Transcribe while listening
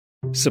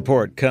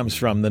Support comes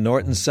from the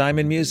Norton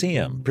Simon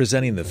Museum,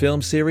 presenting the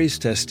film series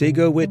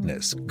Testigo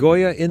Witness,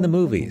 Goya in the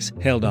Movies.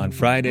 Held on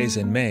Fridays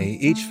in May,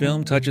 each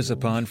film touches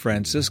upon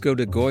Francisco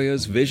de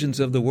Goya's visions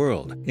of the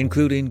world,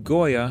 including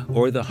Goya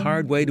or The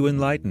Hard Way to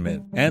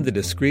Enlightenment and the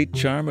discreet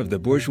charm of the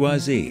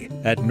bourgeoisie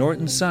at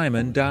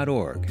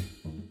nortonsimon.org.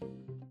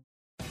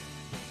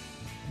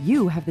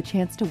 You have the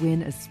chance to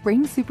win a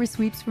Spring Super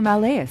Sweeps from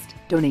LAist.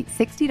 Donate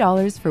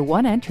 $60 for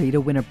one entry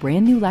to win a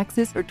brand new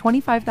Lexus or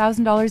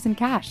 $25,000 in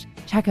cash.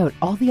 Check out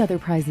all the other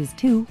prizes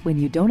too when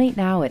you donate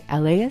now at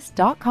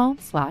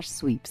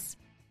laist.com/sweeps.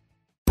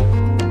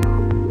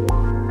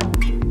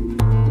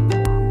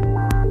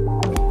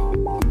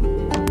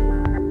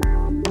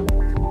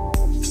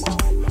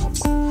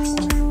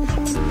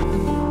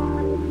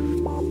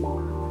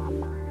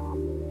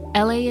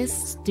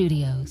 LAist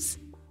Studios.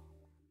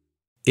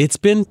 It's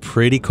been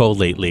pretty cold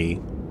lately,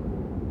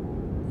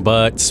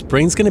 but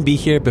spring's gonna be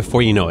here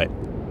before you know it.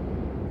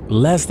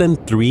 Less than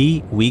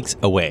 3 weeks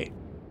away.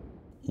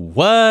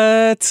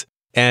 What?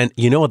 And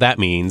you know what that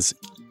means?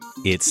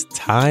 It's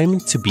time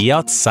to be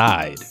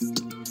outside.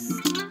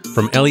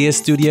 From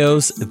LAist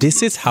Studios,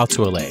 this is How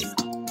to LA.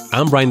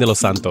 I'm Brian De Los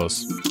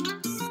Santos.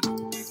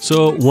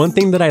 So one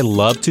thing that I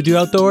love to do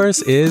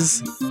outdoors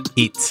is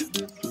eat.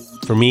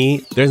 For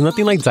me, there's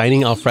nothing like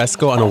dining al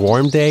fresco on a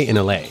warm day in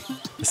LA.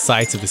 The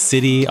sights of the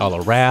city all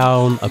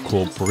around, a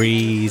cool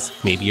breeze,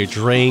 maybe a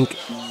drink,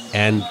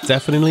 and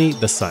definitely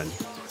the sun.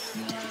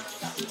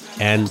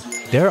 And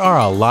there are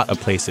a lot of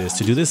places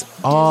to do this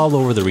all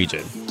over the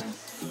region.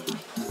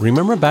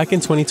 Remember back in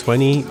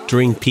 2020,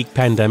 during peak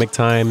pandemic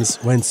times,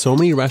 when so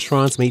many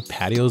restaurants made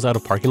patios out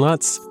of parking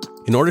lots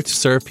in order to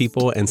serve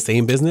people and stay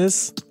in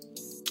business?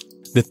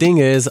 The thing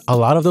is, a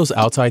lot of those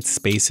outside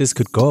spaces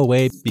could go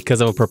away because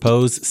of a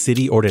proposed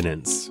city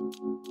ordinance.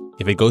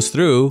 If it goes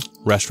through,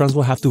 restaurants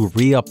will have to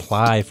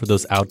reapply for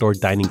those outdoor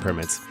dining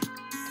permits,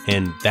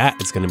 and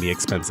that is going to be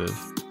expensive.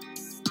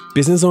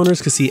 Business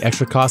owners could see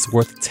extra costs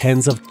worth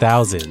tens of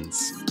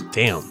thousands.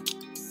 Damn.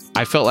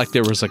 I felt like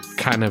there was a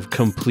kind of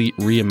complete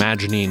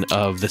reimagining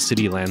of the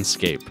city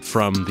landscape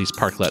from these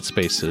parklet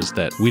spaces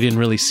that we didn't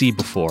really see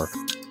before.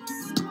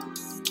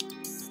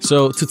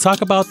 So to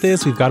talk about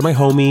this, we've got my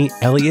homie,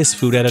 LAist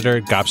food editor,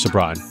 Gab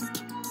Chabran.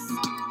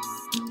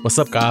 What's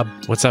up, Gab?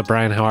 What's up,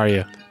 Brian? How are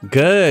you?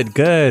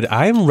 Good.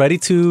 I'm ready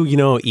to,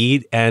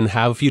 eat and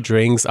have a few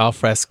drinks al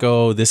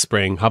fresco this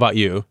spring. How about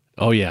you?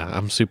 Oh yeah,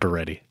 I'm super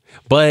ready.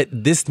 But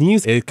this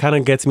news, it kind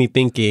of gets me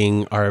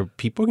thinking, are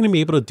people going to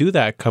be able to do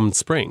that come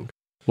spring?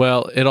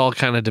 Well, it all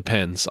kind of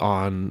depends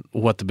on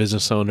what the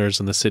business owners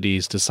and the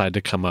cities decide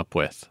to come up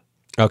with.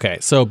 Okay,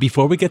 so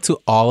before we get to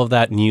all of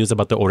that news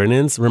about the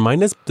ordinance,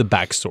 remind us the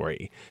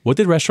backstory. What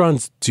did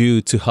restaurants do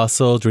to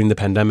hustle during the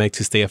pandemic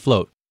to stay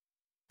afloat?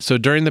 So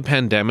during the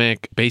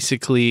pandemic,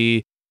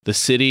 basically, the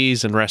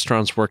cities and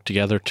restaurants worked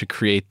together to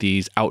create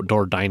these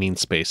outdoor dining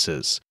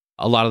spaces.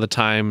 A lot of the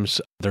times,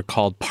 they're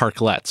called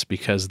parklets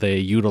because they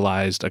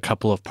utilized a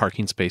couple of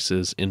parking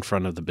spaces in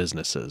front of the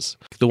businesses.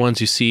 The ones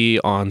you see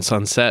on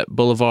Sunset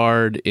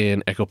Boulevard,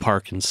 in Echo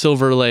Park in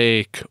Silver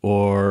Lake,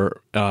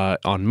 or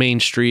on Main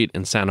Street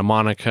in Santa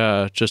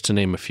Monica, just to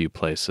name a few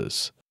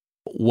places.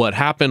 What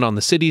happened on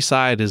the city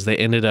side is they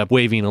ended up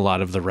waiving a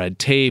lot of the red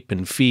tape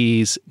and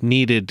fees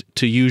needed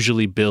to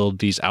usually build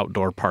these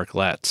outdoor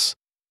parklets.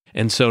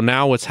 And so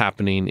now what's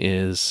happening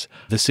is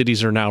the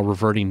cities are now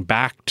reverting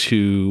back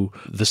to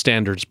the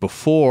standards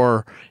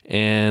before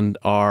and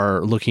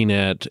are looking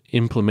at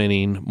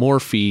implementing more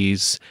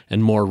fees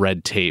and more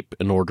red tape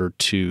in order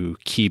to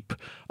keep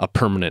a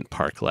permanent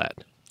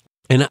parklet.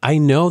 And I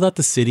know that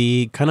the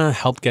city kind of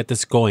helped get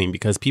this going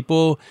because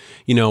people,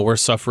 were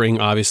suffering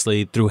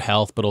obviously through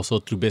health, but also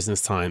through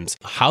business times.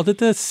 How did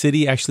the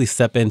city actually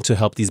step in to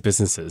help these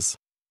businesses?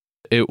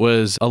 It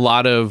was a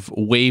lot of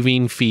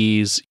waiving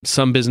fees.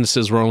 Some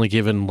businesses were only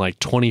given like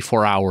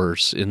 24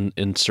 hours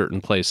in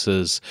certain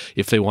places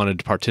if they wanted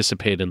to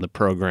participate in the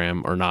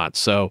program or not.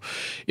 So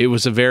it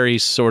was a very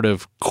sort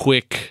of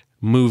quick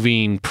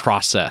moving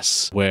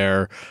process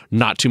where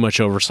not too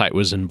much oversight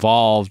was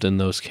involved in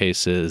those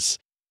cases.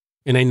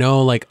 And I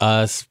know like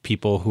us,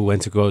 people who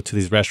went to go to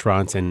these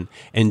restaurants and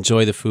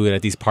enjoy the food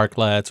at these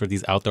parklets or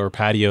these outdoor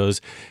patios,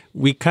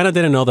 we kind of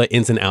didn't know the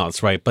ins and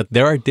outs, right? But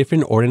there are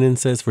different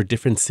ordinances for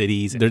different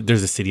cities.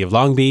 There's the city of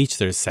Long Beach,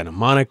 there's Santa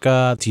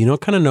Monica. Do you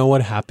kind of know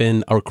what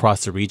happened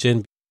across the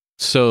region?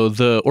 So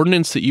the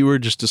ordinance that you were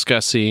just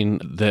discussing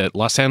that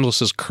Los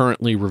Angeles is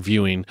currently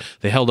reviewing,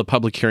 they held a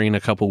public hearing a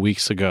couple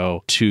weeks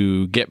ago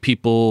to get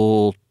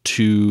people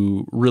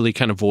to really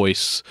kind of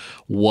voice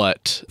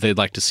what they'd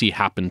like to see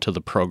happen to the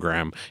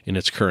program in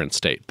its current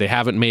state. They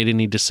haven't made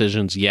any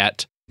decisions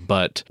yet,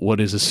 but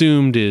what is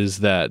assumed is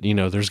that,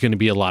 there's going to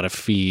be a lot of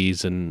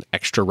fees and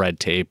extra red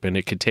tape, and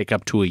it could take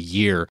up to a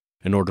year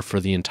in order for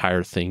the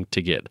entire thing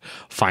to get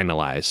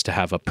finalized, to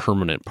have a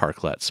permanent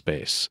parklet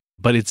space.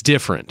 But it's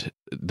different.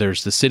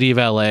 There's the city of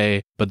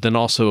LA, but then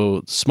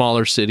also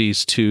smaller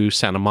cities too,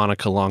 Santa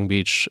Monica, Long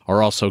Beach,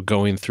 are also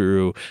going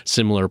through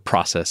similar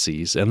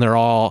processes. And they're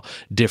all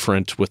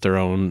different with their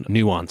own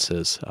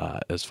nuances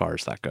as far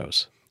as that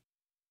goes.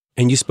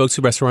 And you spoke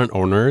to restaurant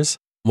owners.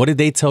 What did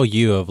they tell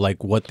you of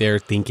like what they're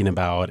thinking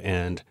about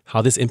and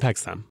how this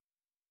impacts them?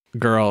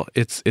 Girl,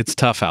 it's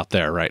tough out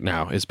there right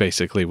now, is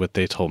basically what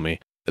they told me.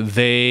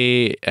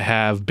 They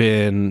have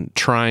been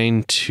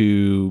trying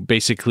to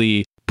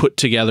basically put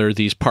together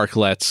these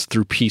parklets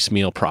through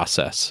piecemeal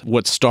process.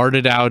 What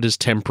started out as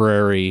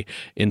temporary,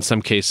 in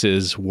some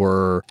cases,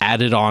 were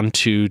added on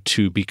to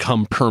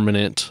become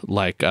permanent,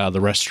 like the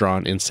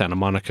restaurant in Santa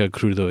Monica,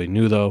 Crudo y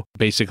Nudo.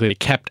 Basically, they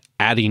kept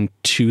adding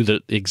to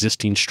the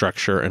existing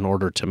structure in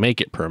order to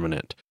make it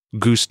permanent.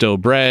 Gusto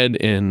Bread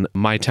in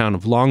my town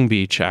of Long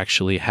Beach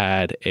actually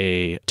had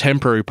a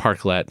temporary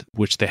parklet,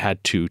 which they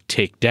had to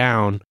take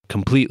down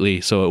completely,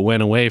 so it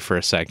went away for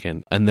a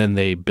second, and then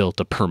they built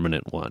a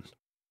permanent one.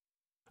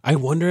 I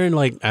wonder,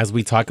 like, as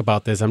we talk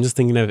about this, I'm just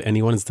thinking if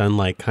anyone's done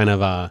like kind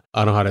of I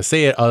don't know how to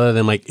say it, other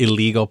than like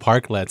illegal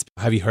parklets.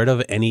 Have you heard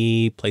of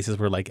any places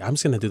where like, I'm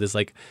just going to do this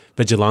like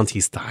vigilante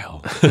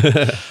style?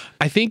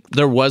 I think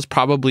there was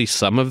probably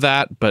some of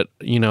that, but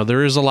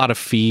there is a lot of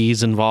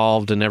fees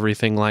involved and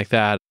everything like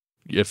that.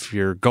 If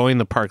you're going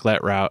the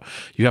parklet route,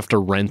 you have to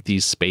rent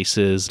these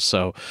spaces.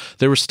 So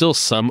there was still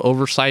some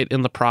oversight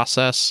in the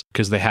process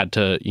because they had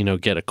to,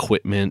 get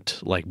equipment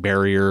like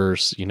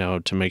barriers,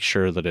 to make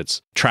sure that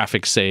it's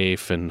traffic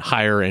safe, and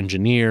hire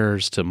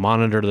engineers to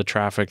monitor the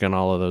traffic and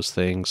all of those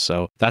things.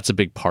 So that's a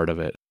big part of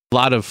it. A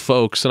lot of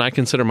folks, and I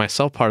consider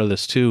myself part of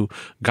this too,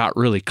 got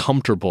really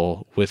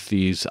comfortable with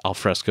these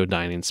alfresco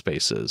dining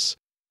spaces.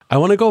 I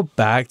want to go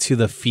back to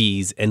the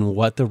fees and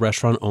what the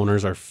restaurant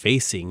owners are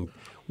facing.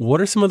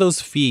 What are some of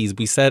those fees?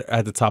 We said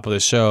at the top of the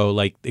show,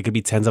 like it could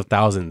be tens of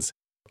thousands.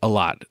 A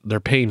lot. They're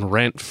paying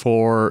rent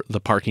for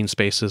the parking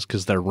spaces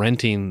because they're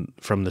renting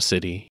from the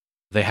city.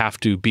 They have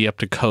to be up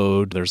to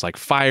code. There's like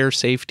fire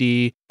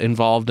safety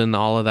involved in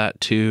all of that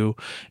too.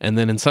 And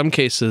then in some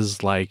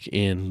cases, like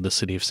in the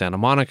city of Santa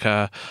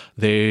Monica,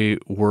 they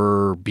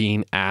were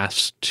being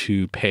asked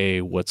to pay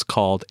what's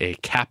called a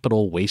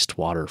capital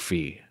wastewater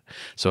fee.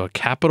 So a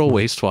capital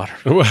wastewater.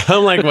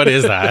 I'm like, what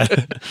is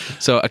that?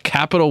 So a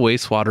capital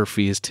wastewater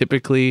fee is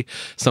typically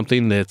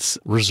something that's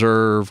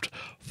reserved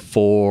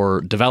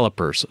for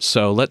developers.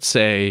 So let's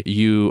say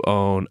you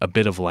own a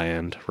bit of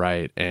land,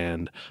 right?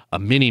 And a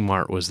mini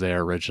mart was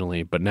there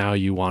originally, but now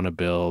you want to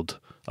build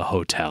a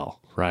hotel,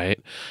 right?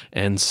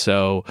 And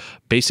so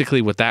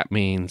basically what that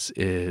means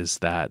is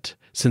that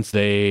since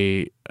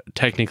they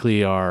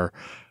technically are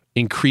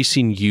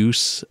increasing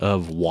use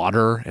of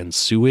water and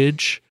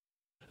sewage,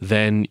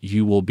 then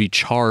you will be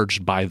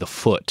charged by the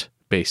foot,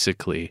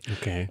 basically.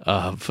 Okay.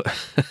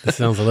 This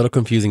sounds a little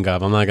confusing,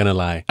 Gab. I'm not going to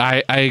lie.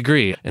 I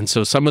agree. And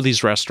so some of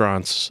these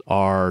restaurants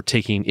are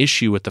taking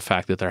issue with the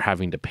fact that they're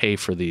having to pay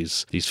for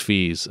these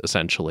fees,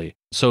 essentially.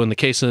 So in the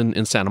case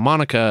in Santa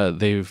Monica,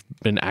 they've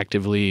been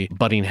actively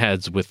butting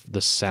heads with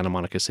the Santa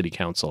Monica City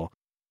Council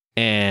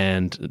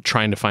and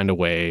trying to find a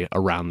way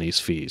around these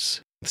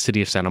fees. The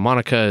city of Santa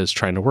Monica is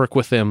trying to work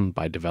with them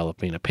by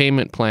developing a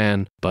payment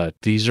plan, but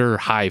these are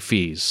high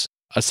fees.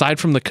 Aside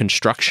from the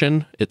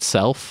construction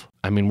itself,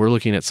 I mean, we're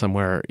looking at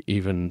somewhere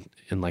even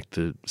in like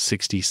the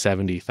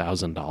 $60,000,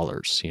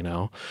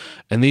 $70,000,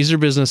 And these are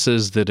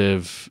businesses that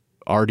have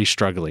already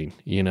struggling,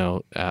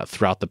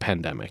 throughout the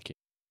pandemic.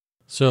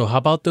 So how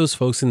about those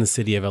folks in the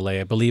city of LA?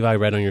 I believe I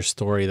read on your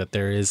story that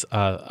there is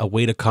a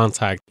way to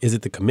contact. Is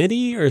it the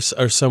committee or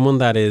someone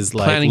that is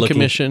like Planning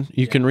Commission?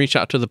 You can reach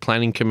out to the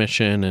Planning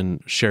Commission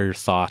and share your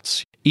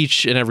thoughts.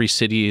 Each and every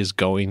city is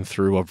going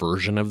through a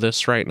version of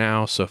this right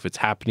now. So if it's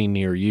happening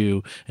near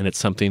you and it's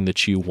something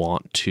that you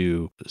want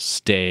to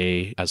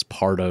stay as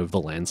part of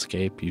the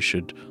landscape, you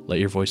should let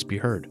your voice be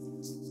heard.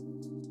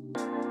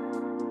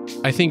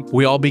 I think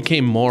we all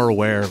became more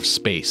aware of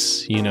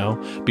space,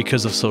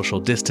 because of social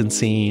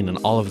distancing and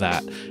all of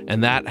that.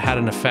 And that had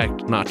an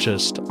effect not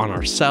just on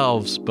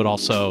ourselves, but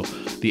also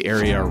the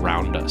area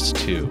around us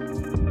too.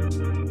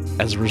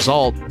 As a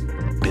result,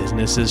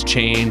 businesses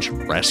change,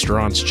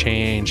 restaurants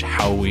change,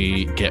 how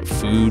we get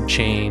food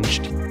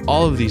changed.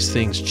 All of these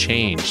things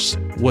change.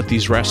 What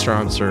these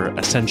restaurants are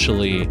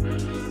essentially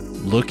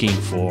looking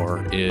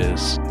for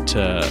is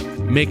to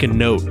make a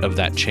note of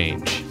that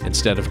change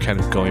instead of kind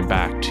of going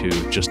back to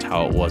just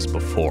how it was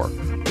before,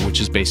 which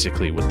is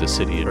basically what the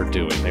city are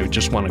doing. They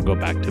just want to go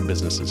back to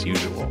business as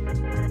usual.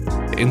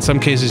 In some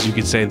cases, you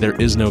could say there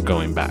is no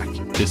going back.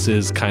 This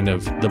is kind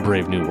of the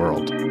brave new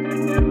world.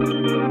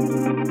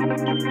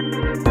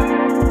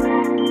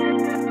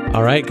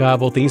 All right,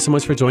 Gab. Well, thank you so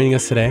much for joining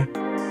us today.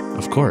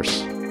 Of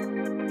course.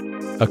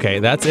 Okay,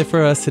 that's it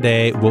for us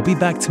today. We'll be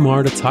back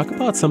tomorrow to talk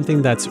about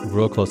something that's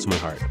real close to my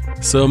heart.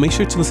 So make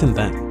sure to listen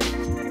then.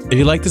 If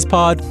you like this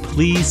pod,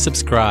 please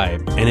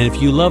subscribe. And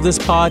if you love this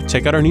pod,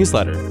 check out our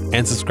newsletter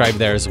and subscribe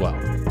there as well.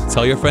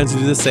 Tell your friends to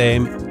do the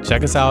same.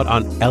 Check us out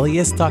on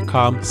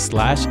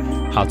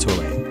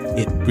LAist.com/howtolA.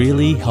 It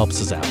really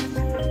helps us out.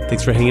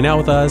 Thanks for hanging out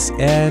with us,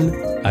 and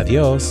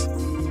adios.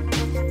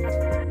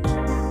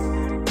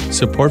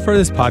 Support for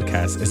this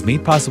podcast is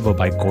made possible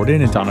by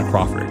Gordon and Donna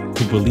Crawford,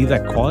 who believe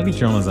that quality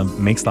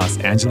journalism makes Los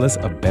Angeles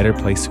a better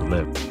place to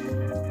live.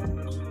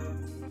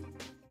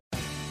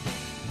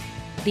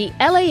 The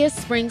LAist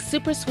Spring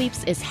Super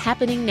Sweeps is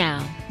happening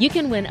now. You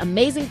can win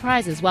amazing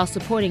prizes while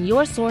supporting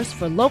your source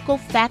for local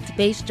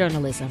fact-based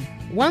journalism.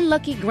 One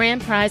lucky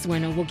grand prize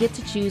winner will get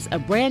to choose a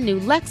brand new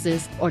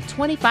Lexus or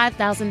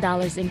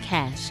 $25,000 in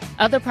cash.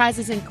 Other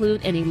prizes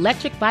include an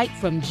electric bike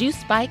from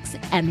Juice Bikes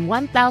and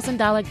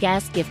 $1,000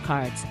 gas gift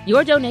cards.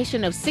 Your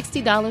donation of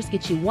 $60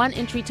 gets you one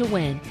entry to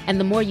win, and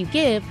the more you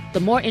give, the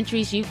more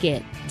entries you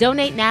get.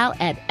 Donate now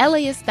at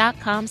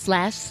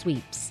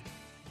LAist.com/sweeps.